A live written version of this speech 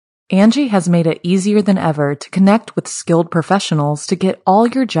Angie has made it easier than ever to connect with skilled professionals to get all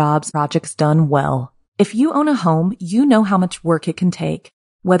your jobs projects done well. If you own a home, you know how much work it can take,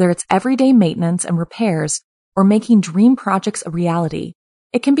 whether it's everyday maintenance and repairs or making dream projects a reality.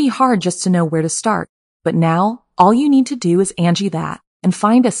 It can be hard just to know where to start, but now all you need to do is Angie that and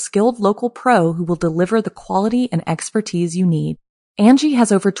find a skilled local pro who will deliver the quality and expertise you need. Angie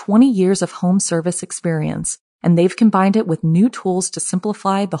has over 20 years of home service experience, and they've combined it with new tools to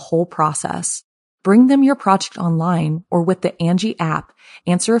simplify the whole process. Bring them your project online or with the Angie app,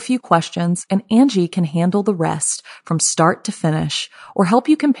 answer a few questions, and Angie can handle the rest from start to finish or help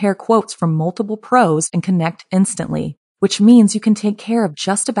you compare quotes from multiple pros and connect instantly, which means you can take care of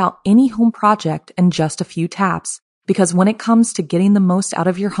just about any home project in just a few taps. Because when it comes to getting the most out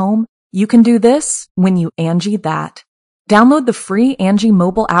of your home, you can do this when you Angie that. Download the free Angie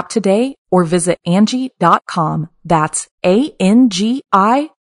mobile app today or visit Angie.com. That's ANGI.com.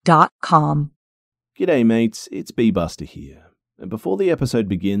 G'day mates, it's B-Buster here. And before the episode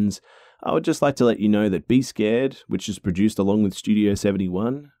begins, I would just like to let you know that Be Scared, which is produced along with Studio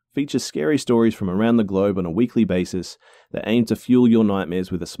 71, features scary stories from around the globe on a weekly basis that aim to fuel your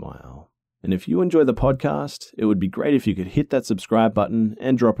nightmares with a smile. And if you enjoy the podcast, it would be great if you could hit that subscribe button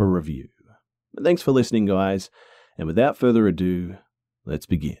and drop a review. But thanks for listening, guys. And without further ado, let's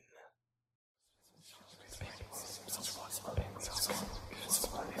begin.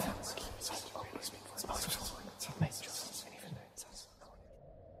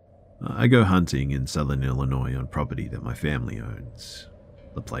 I go hunting in southern Illinois on property that my family owns.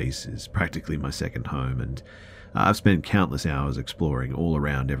 The place is practically my second home, and I've spent countless hours exploring all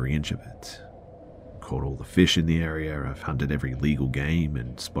around every inch of it. Caught all the fish in the area, I've hunted every legal game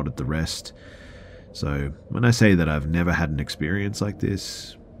and spotted the rest. So when I say that I've never had an experience like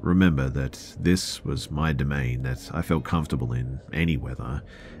this, remember that this was my domain that I felt comfortable in any weather,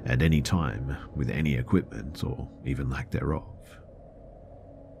 at any time, with any equipment or even lack thereof.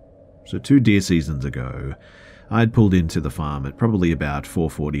 So 2 deer seasons ago, I'd pulled into the farm at probably about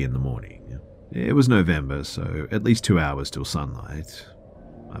 4:40 in the morning. It was November, so at least 2 hours till sunlight.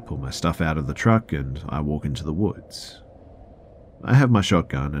 I pull my stuff out of the truck and I walk into the woods. I have my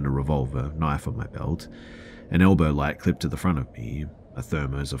shotgun and a revolver, knife on my belt, an elbow light clipped to the front of me, a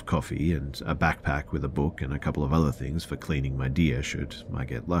thermos of coffee, and a backpack with a book and a couple of other things for cleaning my deer should I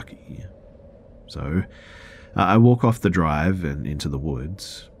get lucky. So, I walk off the drive and into the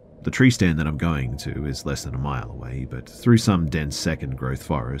woods. The tree stand that I'm going to is less than a mile away, but through some dense second-growth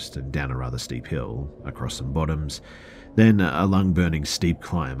forest and down a rather steep hill, across some bottoms, then a lung-burning steep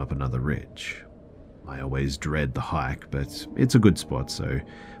climb up another ridge. I always dread the hike, but it's a good spot, so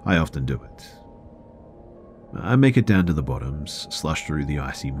I often do it. I make it down to the bottoms, slush through the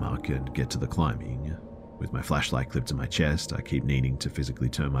icy muck, and get to the climbing. With my flashlight clipped to my chest, I keep needing to physically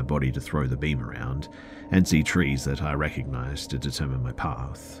turn my body to throw the beam around and see trees that I recognize to determine my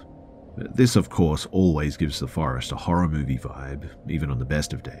path. This, of course, always gives the forest a horror movie vibe, even on the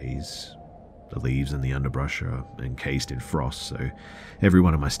best of days. The leaves and the underbrush are encased in frost, so every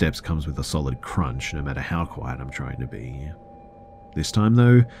one of my steps comes with a solid crunch, no matter how quiet I'm trying to be. This time,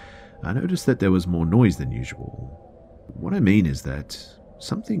 though, I noticed that there was more noise than usual. What I mean is that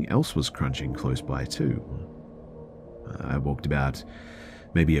something else was crunching close by, too. I walked about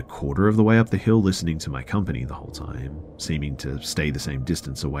maybe a quarter of the way up the hill listening to my company the whole time, seeming to stay the same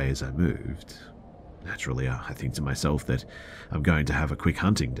distance away as I moved. Naturally, I think to myself that I'm going to have a quick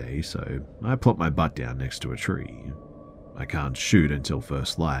hunting day, so I plop my butt down next to a tree. I can't shoot until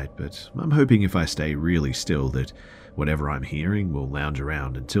first light, but I'm hoping if I stay really still that whatever I'm hearing will lounge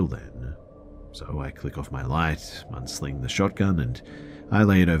around until then. So I click off my light, unsling the shotgun, and I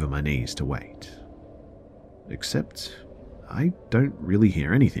lay it over my knees to wait. Except I don't really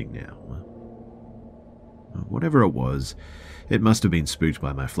hear anything now. Whatever it was, it must have been spooked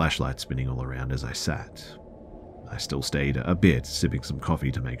by my flashlight spinning all around as I sat. I still stayed a bit, sipping some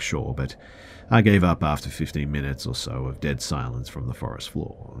coffee to make sure, but I gave up after 15 minutes or so of dead silence from the forest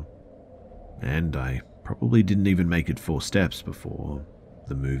floor. And I probably didn't even make it 4 steps before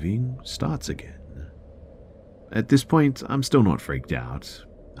the moving starts again. At this point, I'm still not freaked out.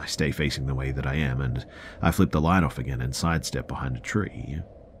 I stay facing the way that I am, and I flip the light off again and sidestep behind a tree.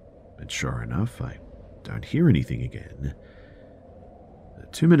 And sure enough, I don't hear anything again.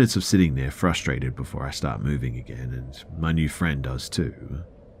 2 minutes of sitting there frustrated before I start moving again, and my new friend does too.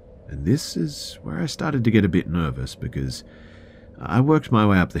 And this is where I started to get a bit nervous, because I worked my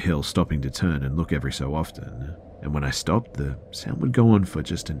way up the hill, stopping to turn and look every so often, and when I stopped, the sound would go on for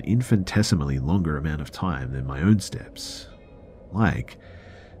just an infinitesimally longer amount of time than my own steps. Like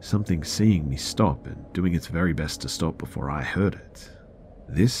something seeing me stop and doing its very best to stop before I heard it.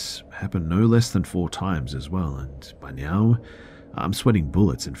 This happened no less than 4 times as well, and by now, I'm sweating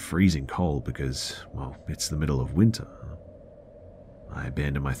bullets and freezing cold because, well, it's the middle of winter. I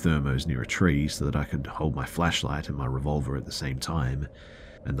abandoned my thermos near a tree so that I could hold my flashlight and my revolver at the same time,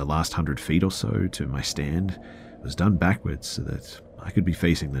 and the last 100 feet or so to my stand was done backwards so that I could be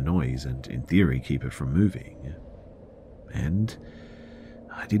facing the noise and, in theory, keep it from moving. And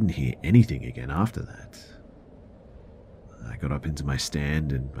I didn't hear anything again after that. I got up into my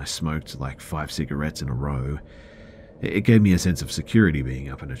stand and I smoked like 5 cigarettes in a row. It gave me a sense of security being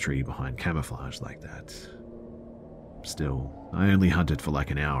up in a tree behind camouflage like that. Still, I only hunted for like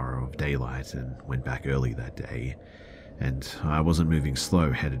an hour of daylight and went back early that day, and I wasn't moving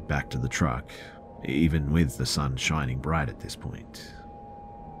slow headed back to the truck, even with the sun shining bright at this point.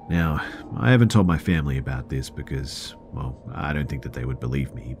 Now, I haven't told my family about this because, well, I don't think that they would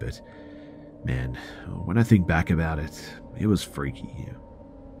believe me, but man, when I think back about it, it was freaky.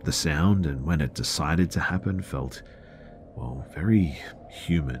 The sound, and when it decided to happen, felt, well, very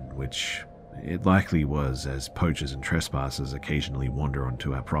human, which it likely was, as poachers and trespassers occasionally wander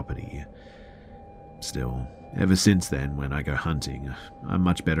onto our property. Still, ever since then, when I go hunting, I'm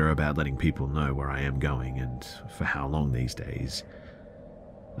much better about letting people know where I am going and for how long these days.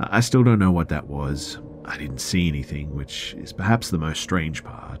 I still don't know what that was. I didn't see anything, which is perhaps the most strange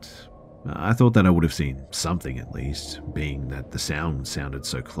part. I thought that I would have seen something at least, being that the sound sounded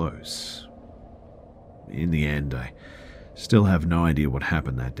so close. In the end, I still have no idea what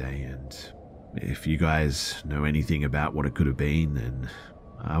happened that day, and if you guys know anything about what it could have been, then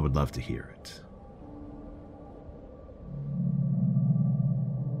I would love to hear it.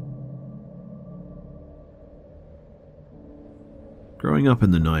 Growing up in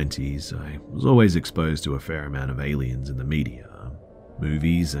the 90s, I was always exposed to a fair amount of aliens in the media.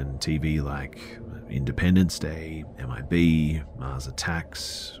 Movies and TV like Independence Day, MIB, Mars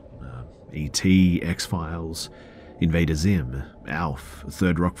Attacks, E.T., X-Files, Invader Zim, Alf,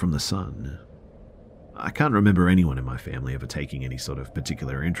 Third Rock from the Sun. I can't remember anyone in my family ever taking any sort of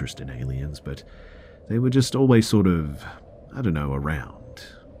particular interest in aliens, but they were just always sort of, around.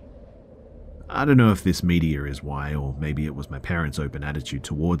 I don't know if this media is why, or maybe it was my parents' open attitude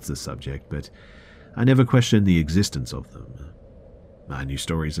towards the subject, but I never questioned the existence of them. I knew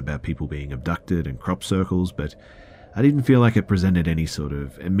stories about people being abducted in crop circles, but I didn't feel like it presented any sort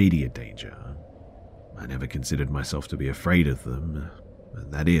of immediate danger. I never considered myself to be afraid of them,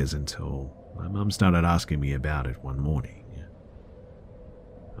 that is, until my mum started asking me about it one morning.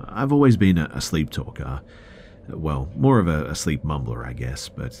 I've always been a sleep talker, well, more of a sleep mumbler, I guess,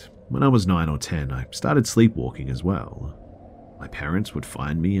 but when I was 9 or 10, I started sleepwalking as well. My parents would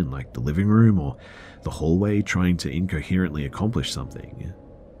find me in like the living room or the hallway trying to incoherently accomplish something.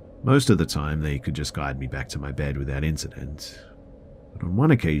 Most of the time, they could just guide me back to my bed without incident. But on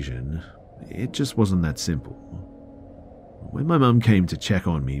one occasion, it just wasn't that simple. When my mum came to check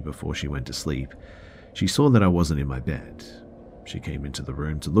on me before she went to sleep, she saw that I wasn't in my bed. She came into the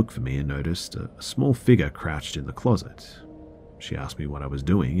room to look for me and noticed a small figure crouched in the closet. She asked me what I was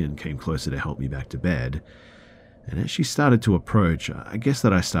doing and came closer to help me back to bed. And as she started to approach, I guess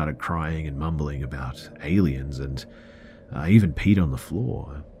that I started crying and mumbling about aliens, and I even peed on the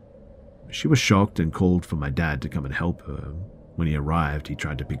floor. She was shocked and called for my dad to come and help her. When he arrived, he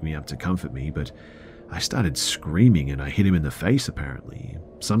tried to pick me up to comfort me, but I started screaming and I hit him in the face apparently,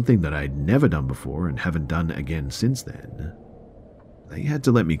 something that I'd never done before and haven't done again since then. They had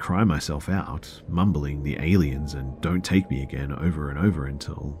to let me cry myself out, mumbling the aliens and don't take me again over and over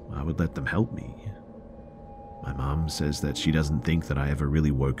until I would let them help me. My mum says that she doesn't think that I ever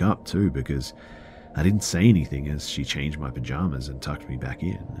really woke up too, because I didn't say anything as she changed my pajamas and tucked me back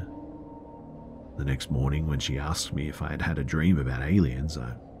in. The next morning when she asked me if I had had a dream about aliens,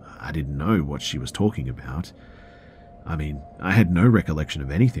 I didn't know what she was talking about. I mean, I had no recollection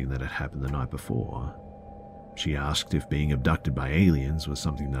of anything that had happened the night before. She asked if being abducted by aliens was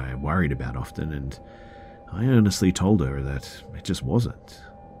something that I worried about often, and I honestly told her that it just wasn't.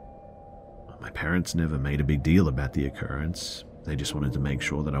 My parents never made a big deal about the occurrence. They just wanted to make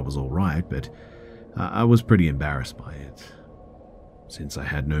sure that I was all right, but I was pretty embarrassed by it. Since I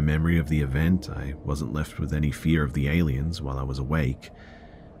had no memory of the event, I wasn't left with any fear of the aliens while I was awake,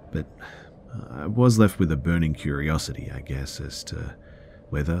 but I was left with a burning curiosity, I guess, as to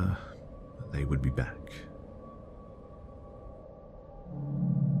whether they would be back.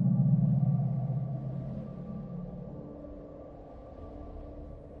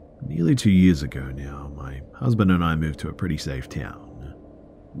 Nearly 2 years ago now, my husband and I moved to a pretty safe town.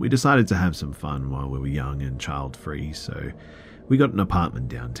 We decided to have some fun while we were young and child-free, so we got an apartment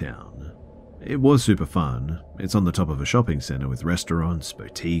downtown. It was super fun. It's on the top of a shopping centre with restaurants,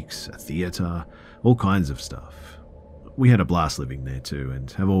 boutiques, a theatre, all kinds of stuff. We had a blast living there too,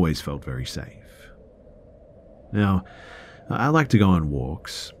 and have always felt very safe. Now, I like to go on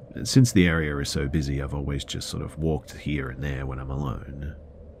walks. Since the area is so busy, I've always just sort of walked here and there when I'm alone.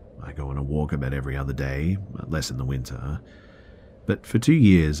 I go on a walk about every other day, less in the winter. But for 2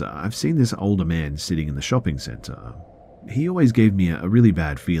 years, I've seen this older man sitting in the shopping centre. He always gave me a really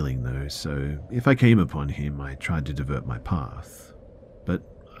bad feeling though, so if I came upon him, I tried to divert my path. But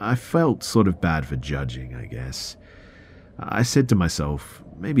I felt sort of bad for judging, I guess. I said to myself,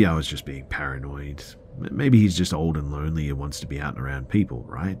 maybe I was just being paranoid. Maybe he's just old and lonely and wants to be out and around people,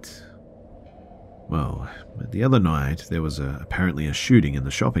 right? Well, the other night there was apparently a shooting in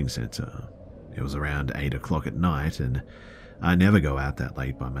the shopping centre. It was around 8 o'clock at night, and I never go out that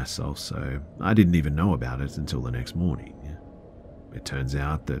late by myself, so I didn't even know about it until the next morning. It turns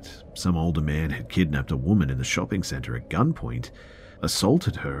out that some older man had kidnapped a woman in the shopping centre at gunpoint,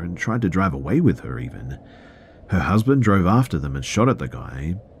 assaulted her and tried to drive away with her even. Her husband drove after them and shot at the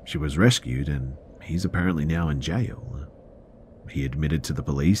guy. She was rescued, and he's apparently now in jail. He admitted to the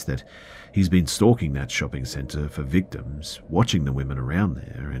police that he's been stalking that shopping centre for victims, watching the women around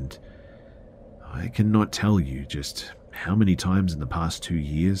there, and I cannot tell you just how many times in the past 2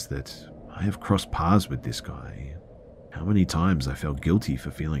 years that I have crossed paths with this guy. How many times I felt guilty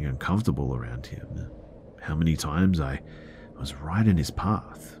for feeling uncomfortable around him. How many times I was right in his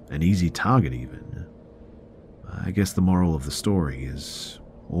path, an easy target even. I guess the moral of the story is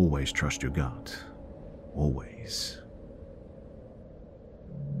always trust your gut. Always.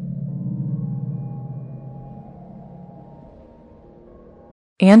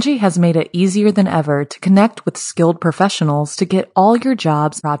 Angie has made it easier than ever to connect with skilled professionals to get all your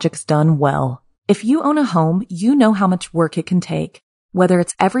jobs projects done well. If you own a home, you know how much work it can take, whether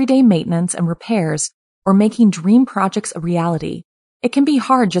it's everyday maintenance and repairs or making dream projects a reality. It can be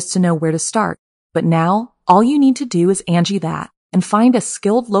hard just to know where to start, but now all you need to do is Angie that and find a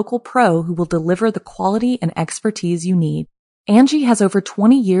skilled local pro who will deliver the quality and expertise you need. Angie has over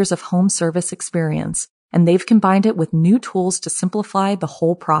 20 years of home service experience, and they've combined it with new tools to simplify the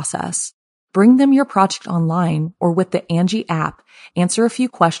whole process. Bring them your project online or with the Angie app, answer a few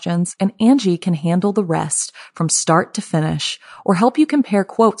questions, and Angie can handle the rest from start to finish, or help you compare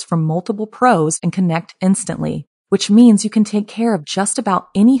quotes from multiple pros and connect instantly, which means you can take care of just about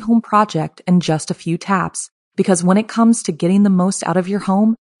any home project in just a few taps. Because when it comes to getting the most out of your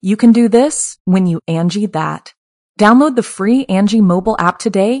home, you can do this when you Angie that. Download the free Angie mobile app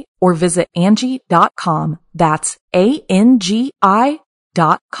today or visit Angie.com. That's ANGI.com.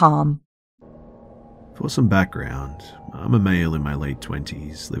 For some background, I'm a male in my late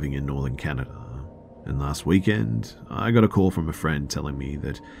 20s living in northern Canada. And last weekend, I got a call from a friend telling me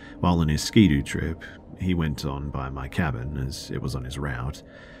that while on his Ski-Doo trip, he went on by my cabin as it was on his route,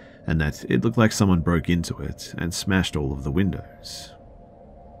 and that it looked like someone broke into it and smashed all of the windows.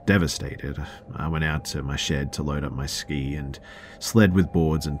 Devastated, I went out to my shed to load up my ski and sled with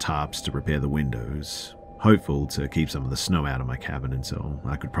boards and tarps to repair the windows, hopeful to keep some of the snow out of my cabin until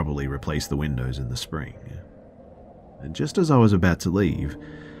I could probably replace the windows in the spring. And just as I was about to leave,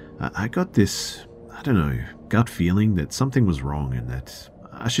 I got this, gut feeling that something was wrong and that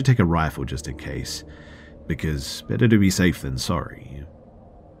I should take a rifle just in case, because better to be safe than sorry.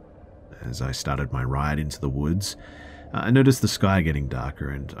 As I started my ride into the woods, I noticed the sky getting darker,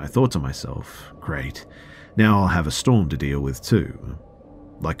 and I thought to myself, great, now I'll have a storm to deal with too.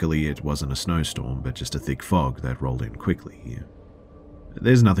 Luckily, it wasn't a snowstorm, but just a thick fog that rolled in quickly.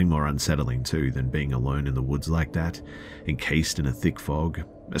 There's nothing more unsettling too than being alone in the woods like that, encased in a thick fog,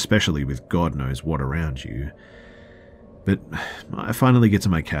 especially with God knows what around you. But I finally get to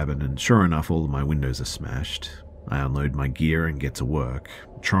my cabin, and sure enough, all of my windows are smashed. I unload my gear and get to work,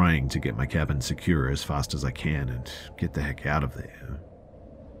 trying to get my cabin secure as fast as I can and get the heck out of there.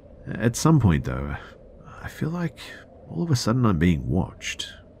 At some point though, I feel like all of a sudden I'm being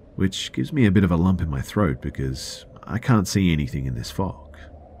watched, which gives me a bit of a lump in my throat because I can't see anything in this fog.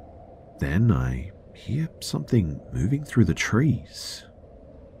 Then I hear something moving through the trees.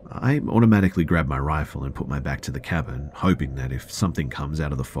 I automatically grab my rifle and put my back to the cabin, hoping that if something comes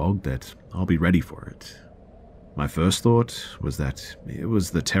out of the fog that I'll be ready for it. My first thought was that it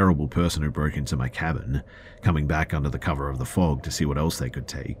was the terrible person who broke into my cabin, coming back under the cover of the fog to see what else they could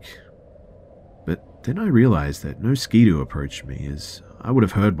take. But then I realized that no Ski-Doo approached me, as I would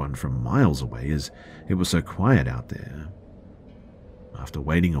have heard one from miles away as it was so quiet out there. After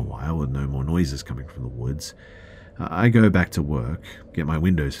waiting a while with no more noises coming from the woods, I go back to work, get my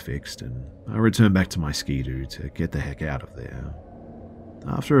windows fixed, and I return back to my Ski-Doo to get the heck out of there.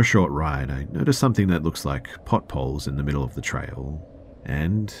 After a short ride, I noticed something that looks like pot poles in the middle of the trail,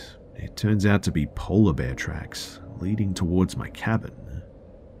 and it turns out to be polar bear tracks leading towards my cabin.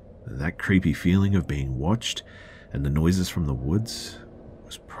 That creepy feeling of being watched and the noises from the woods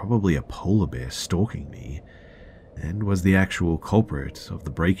was probably a polar bear stalking me, and was the actual culprit of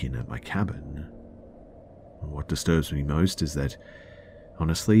the break-in at my cabin. What disturbs me most is that,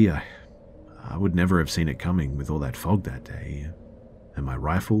 honestly, I would never have seen it coming with all that fog that day. And my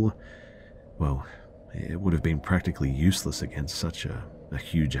rifle, well, it would have been practically useless against such a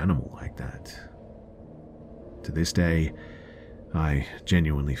huge animal like that. To this day, I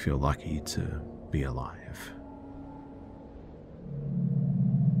genuinely feel lucky to be alive.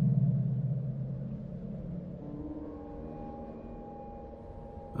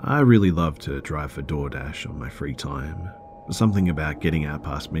 I really love to drive for DoorDash on my free time. Something about getting out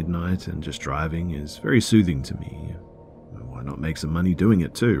past midnight and just driving is very soothing to me. Why not make some money doing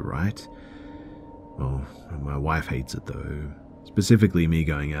it too, right? Well, my wife hates it though. Specifically me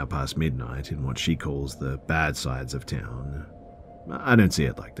going out past midnight in what she calls the bad sides of town. I don't see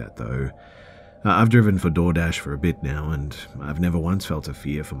it like that though. I've driven for DoorDash for a bit now, and I've never once felt a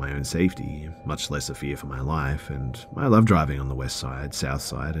fear for my own safety, much less a fear for my life, and I love driving on the west side, south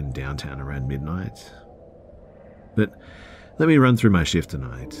side, and downtown around midnight. But let me run through my shift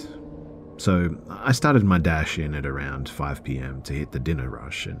tonight. So I started my dash in at around 5 p.m. to hit the dinner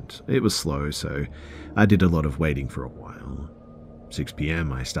rush, and it was slow, so I did a lot of waiting for a while. 6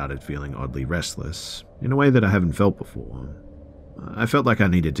 p.m. I started feeling oddly restless, in a way that I haven't felt before. I felt like I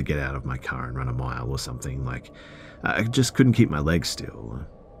needed to get out of my car and run a mile or something, like I just couldn't keep my legs still.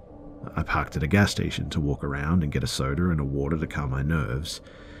 I parked at a gas station to walk around and get a soda and a water to calm my nerves,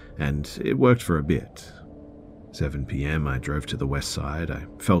 and it worked for a bit. 7 p.m. I drove to the west side. I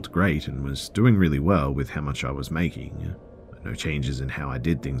felt great and was doing really well with how much I was making. No changes in how I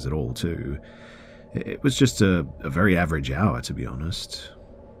did things at all, too. It was just a very average hour, to be honest.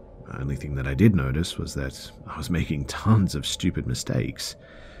 The only thing that I did notice was that I was making tons of stupid mistakes.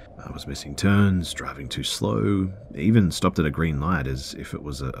 I was missing turns, driving too slow, even stopped at a green light as if it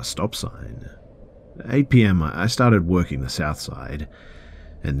was a stop sign. At 8 p.m. I started working the south side,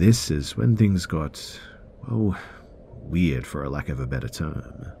 and this is when things got, well, weird for a lack of a better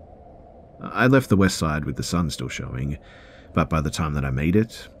term. I left the west side with the sun still showing, but by the time that I made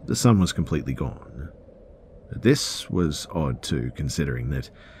it, the sun was completely gone. This was odd too, considering that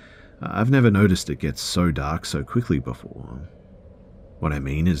I've never noticed it gets so dark so quickly before. What I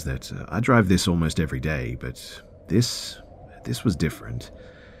mean is that I drive this almost every day, but this was different.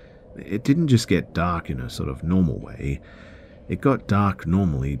 It didn't just get dark in a sort of normal way. It got dark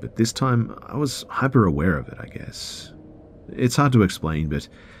normally, but this time I was hyper aware of it, I guess. It's hard to explain, but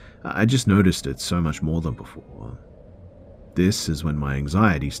I just noticed it so much more than before. This is when my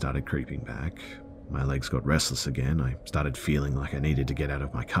anxiety started creeping back. My legs got restless again. I started feeling like I needed to get out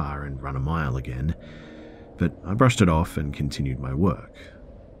of my car and run a mile again, but I brushed it off and continued my work.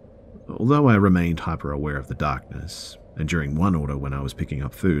 Although I remained hyper aware of the darkness, and during one order when I was picking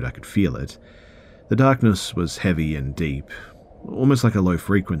up food I could feel it, the darkness was heavy and deep, almost like a low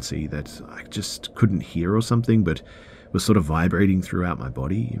frequency that I just couldn't hear or something, but was sort of vibrating throughout my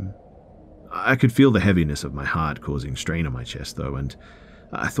body. I could feel the heaviness of my heart causing strain on my chest though, and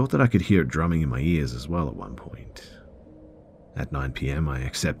I thought that I could hear it drumming in my ears as well at one point. At 9 p.m. I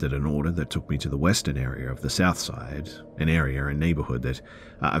accepted an order that took me to the western area of the south side, an area and neighborhood that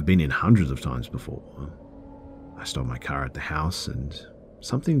I've been in hundreds of times before. I stopped my car at the house and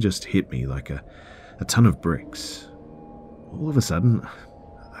something just hit me like a ton of bricks. All of a sudden,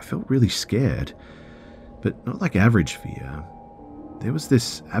 I felt really scared, but not like average fear. There was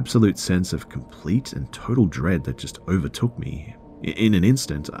this absolute sense of complete and total dread that just overtook me. In an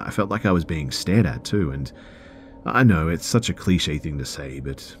instant, I felt like I was being stared at too, and I know it's such a cliche thing to say,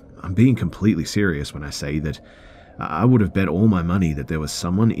 but I'm being completely serious when I say that I would have bet all my money that there was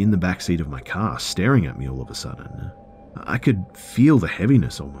someone in the backseat of my car staring at me all of a sudden. I could feel the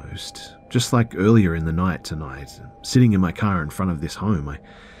heaviness almost, just like earlier in the night tonight, sitting in my car in front of this home. I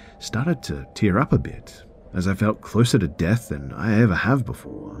started to tear up a bit, as I felt closer to death than I ever have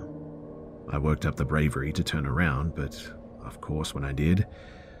before. I worked up the bravery to turn around, but of course, when I did,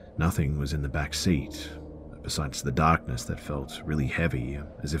 nothing was in the back seat, besides the darkness that felt really heavy,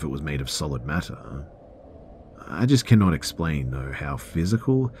 as if it was made of solid matter. I just cannot explain, though, how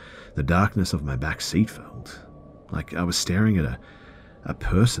physical the darkness of my back seat felt. Like I was staring at a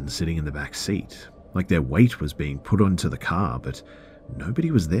person sitting in the back seat, like their weight was being put onto the car, but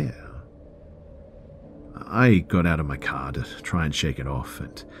nobody was there. I got out of my car to try and shake it off,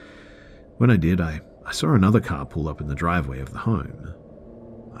 and when I did, I saw another car pull up in the driveway of the home.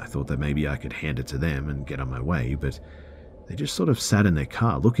 I thought that maybe I could hand it to them and get on my way, but they just sort of sat in their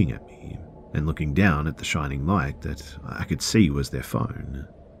car looking at me and looking down at the shining light that I could see was their phone.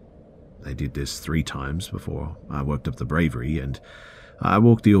 They did this 3 times before I worked up the bravery, and I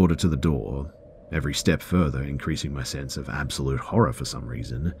walked the order to the door, every step further increasing my sense of absolute horror for some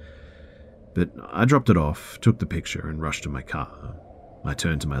reason. But I dropped it off, took the picture, and rushed to my car. I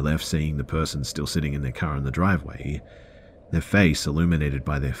turned to my left, seeing the person still sitting in their car in the driveway, their face illuminated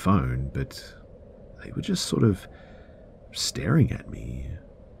by their phone, but they were just sort of staring at me.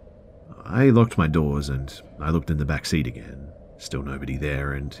 I locked my doors and I looked in the back seat again. Still nobody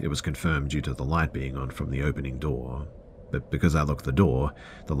there, and it was confirmed due to the light being on from the opening door. But because I locked the door,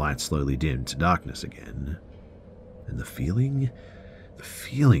 the light slowly dimmed to darkness again. And the feeling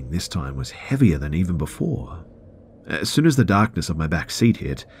this time was heavier than even before. As soon as the darkness of my back seat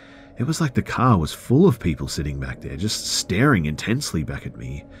hit, it was like the car was full of people sitting back there, just staring intensely back at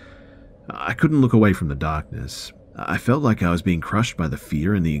me. I couldn't look away from the darkness. I felt like I was being crushed by the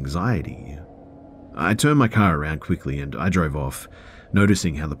fear and the anxiety. I turned my car around quickly and I drove off,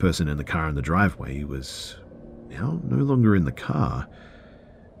 noticing how the person in the car in the driveway was now no longer in the car,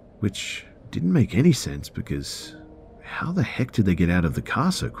 which didn't make any sense because how the heck did they get out of the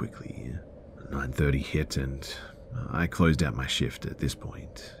car so quickly? 9:30 hit and I closed out my shift at this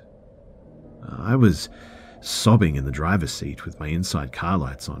point. I was sobbing in the driver's seat with my inside car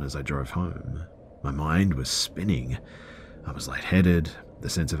lights on as I drove home. My mind was spinning. I was lightheaded. The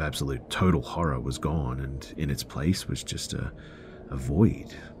sense of absolute total horror was gone, and in its place was just a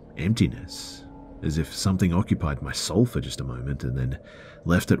void, emptiness, as if something occupied my soul for just a moment and then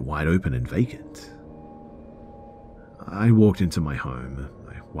left it wide open and vacant. I walked into my home.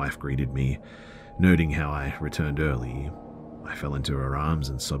 My wife greeted me, noting how I returned early. I fell into her arms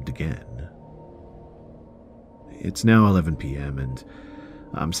and sobbed again. It's now 11 p.m. and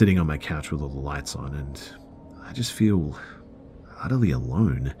I'm sitting on my couch with all the lights on, and I just feel utterly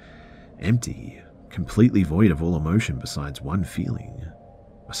alone, empty, completely void of all emotion besides one feeling,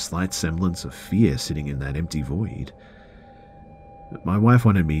 a slight semblance of fear sitting in that empty void. My wife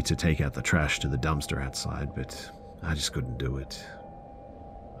wanted me to take out the trash to the dumpster outside, but I just couldn't do it.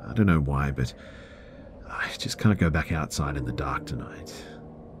 I don't know why, but I just can't go back outside in the dark tonight.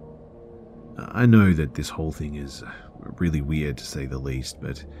 I know that this whole thing is really weird to say the least,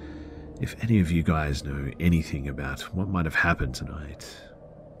 but if any of you guys know anything about what might have happened tonight,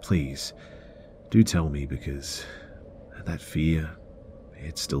 please do tell me, because that fear,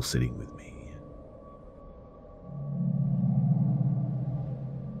 it's still sitting with me.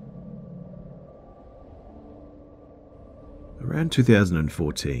 Around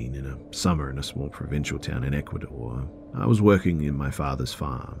 2014, in a summer in a small provincial town in Ecuador, I was working in my father's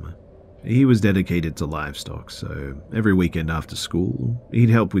farm. He was dedicated to livestock, so every weekend after school, he'd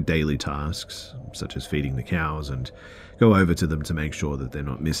help with daily tasks, such as feeding the cows and go over to them to make sure that they're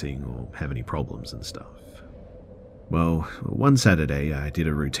not missing or have any problems and stuff. Well, one Saturday I did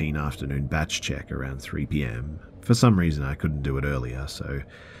a routine afternoon batch check around 3 p.m. For some reason I couldn't do it earlier, so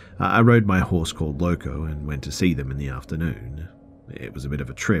I rode my horse called Loco and went to see them in the afternoon. It was a bit of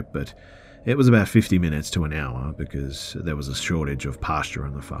a trip, but it was about 50 minutes to an hour because there was a shortage of pasture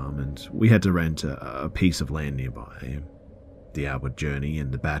on the farm and we had to rent a piece of land nearby. The outward journey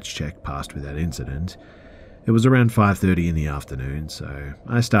and the batch check passed without incident. It was around 5:30 in the afternoon, so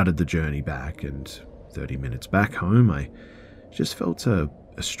I started the journey back, and 30 minutes back home I just felt a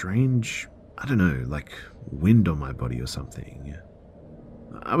strange, I don't know, like wind on my body or something.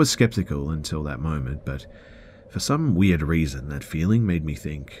 I was skeptical until that moment, but for some weird reason that feeling made me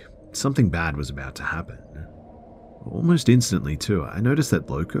think something bad was about to happen. Almost instantly too, I noticed that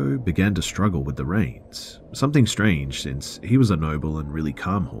Loco began to struggle with the reins. Something strange, since he was a noble and really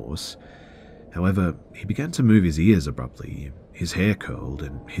calm horse. However, he began to move his ears abruptly, his hair curled,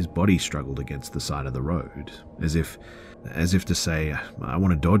 and his body struggled against the side of the road, as if to say, I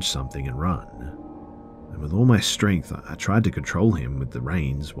want to dodge something and run. And with all my strength, I tried to control him with the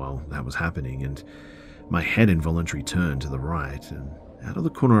reins while that was happening, and my head involuntarily turned to the right, and out of the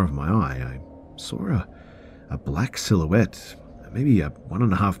corner of my eye, I saw a black silhouette, maybe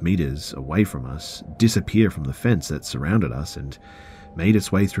 1.5 meters away from us, disappear from the fence that surrounded us and made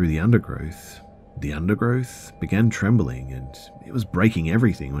its way through the undergrowth. The undergrowth began trembling, and it was breaking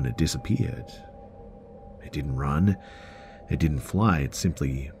everything when it disappeared. It didn't run, it didn't fly, it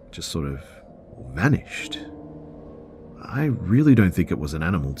simply just sort of vanished. I really don't think it was an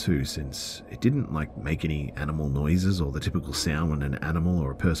animal too, since it didn't make any animal noises or the typical sound when an animal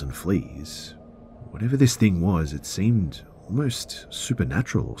or a person flees. Whatever this thing was, it seemed almost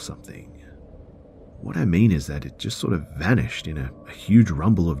supernatural or something. What I mean is that it just sort of vanished in a huge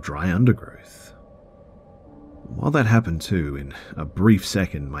rumble of dry undergrowth. While that happened too, in a brief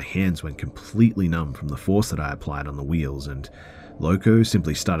second my hands went completely numb from the force that I applied on the wheels, and Loco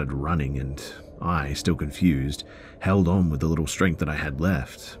simply started running, and I, still confused, held on with the little strength that I had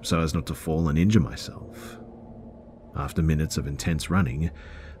left so as not to fall and injure myself. After minutes of intense running,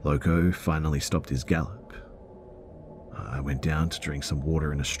 Loco finally stopped his gallop. I went down to drink some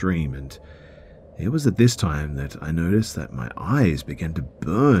water in a stream, and it was at this time that I noticed that my eyes began to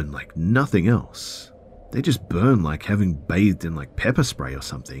burn like nothing else. They just burned like having bathed in like pepper spray or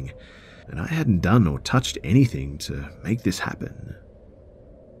something, and I hadn't done or touched anything to make this happen.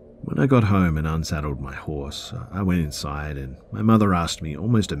 When I got home and unsaddled my horse, I went inside, and my mother asked me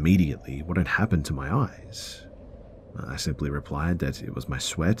almost immediately what had happened to my eyes. I simply replied that it was my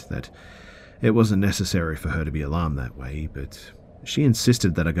sweat, that it wasn't necessary for her to be alarmed that way, but she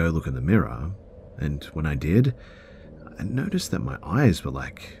insisted that I go look in the mirror, and when I did, I noticed that my eyes were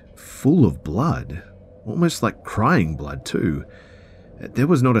like full of blood, almost like crying blood too. There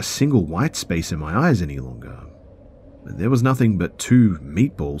was not a single white space in my eyes any longer. There was nothing but 2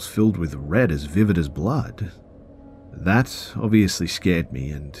 meatballs filled with red as vivid as blood. That obviously scared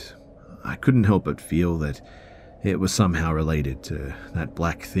me, and I couldn't help but feel that it was somehow related to that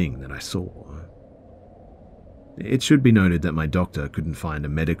black thing that I saw. It should be noted that my doctor couldn't find a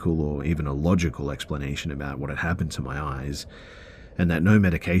medical or even a logical explanation about what had happened to my eyes, and that no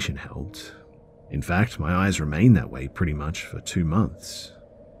medication helped. In fact, my eyes remained that way pretty much for 2 months.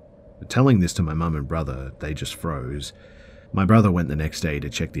 Telling this to my mum and brother, they just froze. My brother went the next day to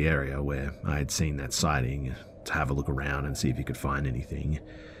check the area where I had seen that sighting, to have a look around and see if he could find anything,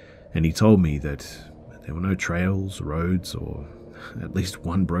 and he told me that there were no trails, roads, or at least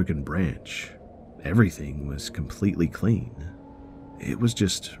one broken branch. Everything was completely clean. It was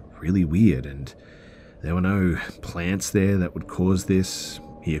just really weird, and there were no plants there that would cause this.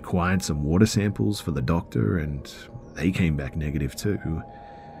 He acquired some water samples for the doctor, and they came back negative too.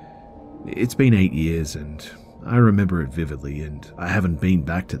 It's been 8 years, and I remember it vividly, and I haven't been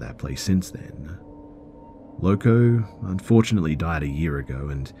back to that place since then. Loco unfortunately died a year ago,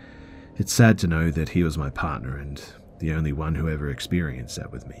 and it's sad to know that he was my partner and the only one who ever experienced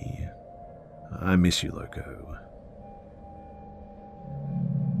that with me. I miss you, Loco.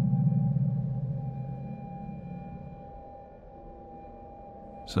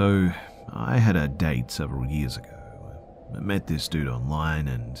 So, I had a date several years ago. I met this dude online,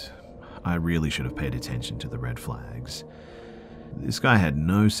 and I really should have paid attention to the red flags. This guy had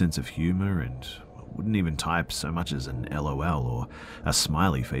no sense of humor and wouldn't even type so much as an LOL or a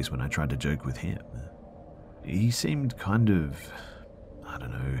smiley face when I tried to joke with him. He seemed kind of,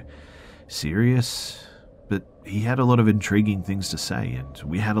 serious, but he had a lot of intriguing things to say, and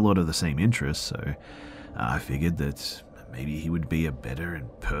we had a lot of the same interests, so I figured that maybe he would be a better in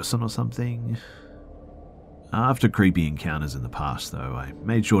person or something. After creepy encounters in the past, though, I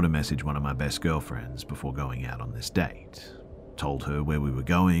made sure to message one of my best girlfriends before going out on this date. Told her where we were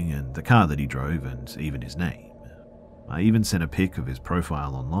going and the car that he drove and even his name. I even sent a pic of his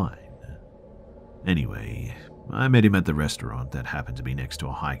profile online. Anyway, I met him at the restaurant that happened to be next to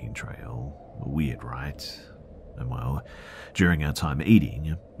a hiking trail. Weird, right? And well, during our time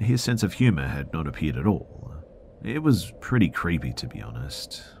eating, his sense of humor had not appeared at all. It was pretty creepy, to be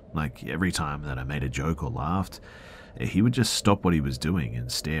honest. Like, every time that I made a joke or laughed, he would just stop what he was doing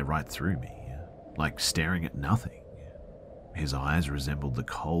and stare right through me, like staring at nothing. His eyes resembled the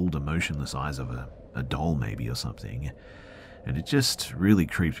cold, emotionless eyes of a doll maybe or something, and it just really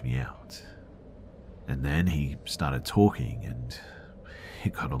creeped me out. And then he started talking, and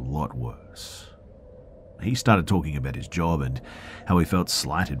it got a lot worse. He started talking about his job and how he felt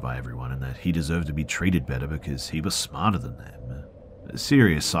slighted by everyone and that he deserved to be treated better because he was smarter than them.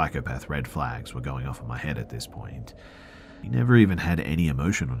 Serious psychopath red flags were going off in my head at this point. He never even had any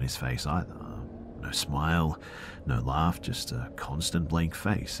emotion on his face either. No smile, no laugh, just a constant blank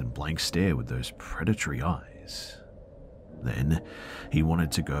face and blank stare with those predatory eyes. Then he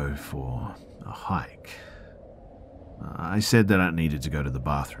wanted to go for a hike. I said that I needed to go to the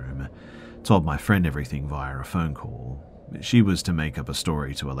bathroom, told my friend everything via a phone call. She was to make up a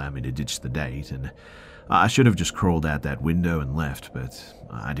story to allow me to ditch the date, and I should have just crawled out that window and left, but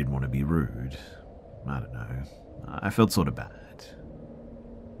I didn't want to be rude. I don't know. I felt sort of bad.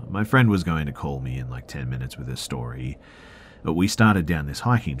 My friend was going to call me in like 10 minutes with her story, but we started down this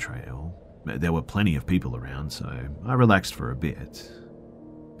hiking trail. There were plenty of people around, so I relaxed for a bit.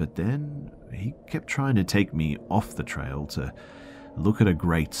 But then he kept trying to take me off the trail to look at a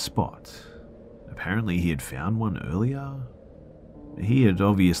great spot. Apparently he had found one earlier. He had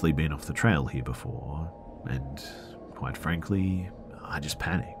obviously been off the trail here before, and quite frankly, I just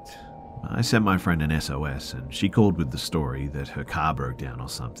panicked. I sent my friend an SOS, and she called with the story that her car broke down or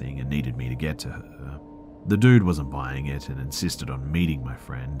something and needed me to get to her. The dude wasn't buying it and insisted on meeting my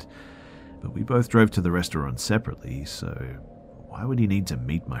friend, but we both drove to the restaurant separately, so why would he need to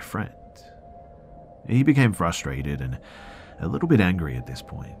meet my friend? He became frustrated and a little bit angry at this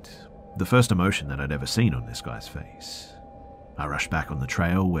point, the first emotion that I'd ever seen on this guy's face. I rushed back on the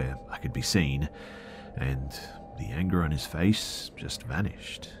trail where I could be seen, and the anger on his face just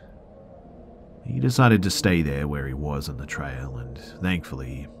vanished. He decided to stay there where he was on the trail, and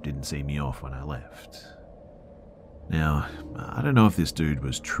thankfully didn't see me off when I left. Now, I don't know if this dude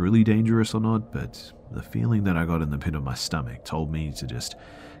was truly dangerous or not, but the feeling that I got in the pit of my stomach told me to just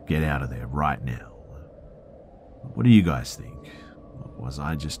get out of there right now. What do you guys think? Was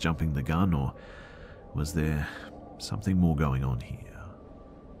I just jumping the gun, or was there something more going on here?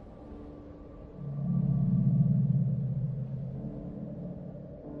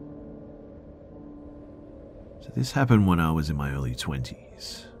 So this happened when I was in my early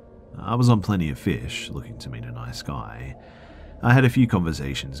 20s. I was on Plenty of Fish, looking to meet a nice guy. I had a few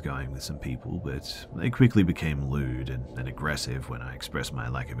conversations going with some people, but they quickly became lewd and aggressive when I expressed my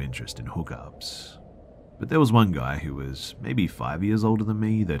lack of interest in hookups. But there was one guy who was maybe 5 years older than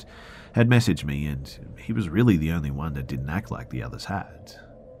me that had messaged me, and he was really the only one that didn't act like the others had.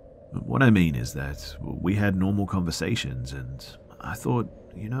 What I mean is that we had normal conversations, and I thought,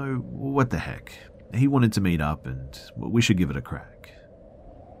 what the heck? He wanted to meet up, and we should give it a crack.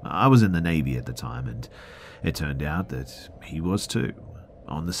 I was in the Navy at the time, and it turned out that he was too,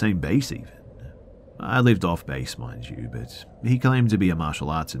 on the same base even. I lived off base, mind you, but he claimed to be a martial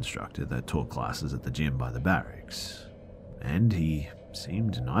arts instructor that taught classes at the gym by the barracks. And he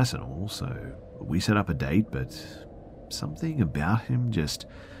seemed nice and all, so we set up a date, but something about him just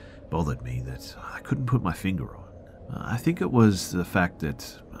bothered me that I couldn't put my finger on. I think it was the fact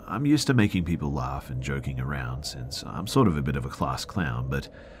that I'm used to making people laugh and joking around since I'm sort of a bit of a class clown, but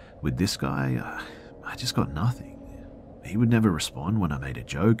with this guy, I just got nothing. He would never respond when I made a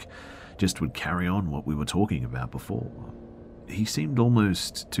joke, just would carry on what we were talking about before. He seemed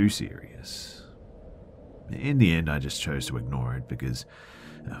almost too serious. In the end, I just chose to ignore it because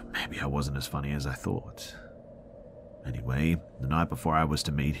maybe I wasn't as funny as I thought. Anyway, the night before I was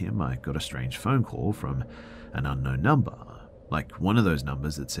to meet him, I got a strange phone call from an unknown number, like one of those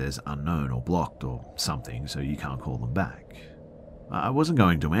numbers that says unknown or blocked or something so you can't call them back. I wasn't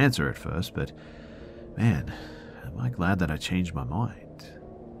going to answer at first, but man, am I glad that I changed my mind.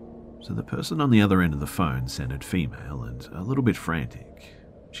 So the person on the other end of the phone sounded female and a little bit frantic.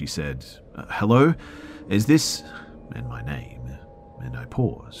 She said, "Hello, is this..." and my name, and I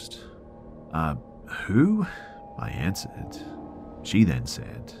paused. Who?" I answered. She then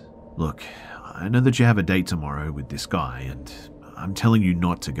said, "Look, I know that you have a date tomorrow with this guy, and I'm telling you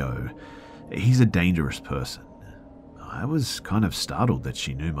not to go. He's a dangerous person." I was kind of startled that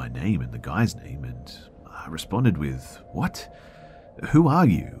she knew my name and the guy's name, and I responded with, "What? Who are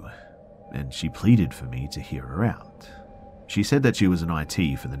you?" And she pleaded for me to hear her out. She said that she was an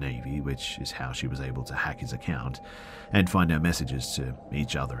IT for the Navy, which is how she was able to hack his account and find our messages to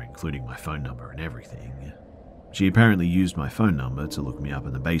each other, including my phone number and everything. She apparently used my phone number to look me up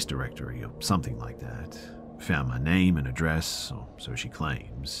in the base directory or something like that. Found my name and address, or so she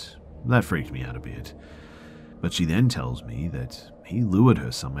claims. That freaked me out a bit. But she then tells me that he lured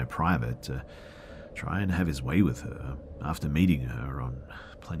her somewhere private to try and have his way with her after meeting her on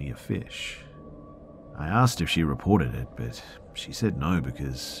Plenty of Fish. I asked if she reported it, but she said no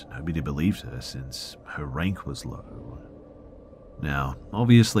because nobody believed her since her rank was low. Now,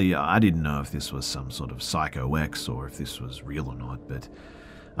 obviously, I didn't know if this was some sort of Psycho X or if this was real or not, but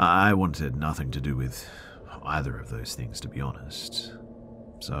I wanted nothing to do with either of those things, to be honest.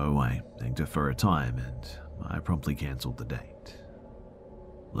 So I thanked her for her time, and I promptly cancelled the date.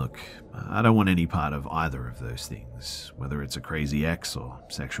 Look, I don't want any part of either of those things, whether it's a crazy ex or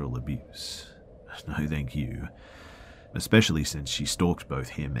sexual abuse. No thank you, especially since she stalked both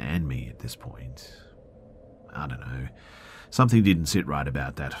him and me at this point. I don't know. Something didn't sit right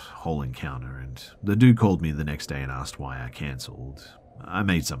about that whole encounter, and the dude called me the next day and asked why I cancelled. I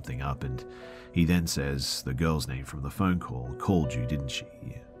made something up, and he then says the girl's name from the phone call called you, didn't she?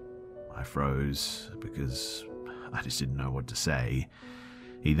 I froze because I just didn't know what to say.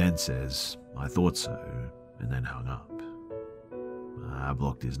 He then says, "I thought so," and then hung up. I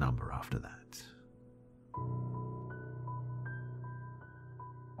blocked his number after that.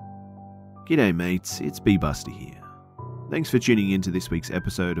 G'day mates, it's B-Buster here. Thanks for tuning in to this week's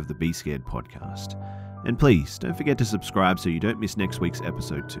episode of the Be Scared podcast. And please, don't forget to subscribe so you don't miss next week's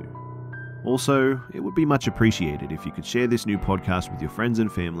episode too. Also, it would be much appreciated if you could share this new podcast with your friends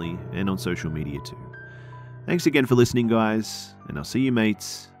and family and on social media too. Thanks again for listening, guys, and I'll see you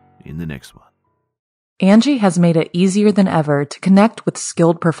mates in the next one. Angie has made it easier than ever to connect with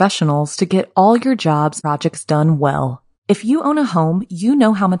skilled professionals to get all your jobs projects done well. If you own a home, you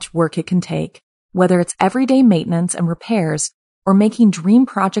know how much work it can take, whether it's everyday maintenance and repairs or making dream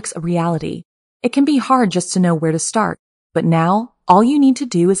projects a reality. It can be hard just to know where to start, but now all you need to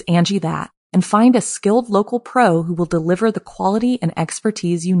do is Angie that and find a skilled local pro who will deliver the quality and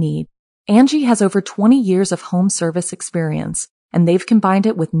expertise you need. Angie has over 20 years of home service experience, and they've combined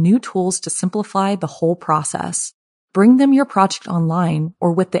it with new tools to simplify the whole process. Bring them your project online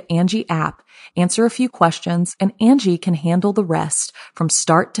or with the Angie app, answer a few questions, and Angie can handle the rest from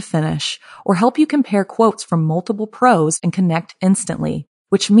start to finish or help you compare quotes from multiple pros and connect instantly,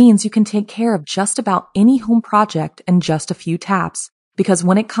 which means you can take care of just about any home project in just a few taps. Because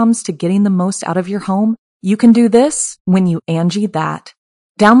when it comes to getting the most out of your home, you can do this when you Angie that.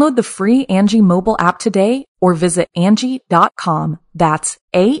 Download the free Angie mobile app today or visit Angie.com. That's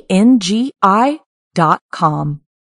ANGI.com.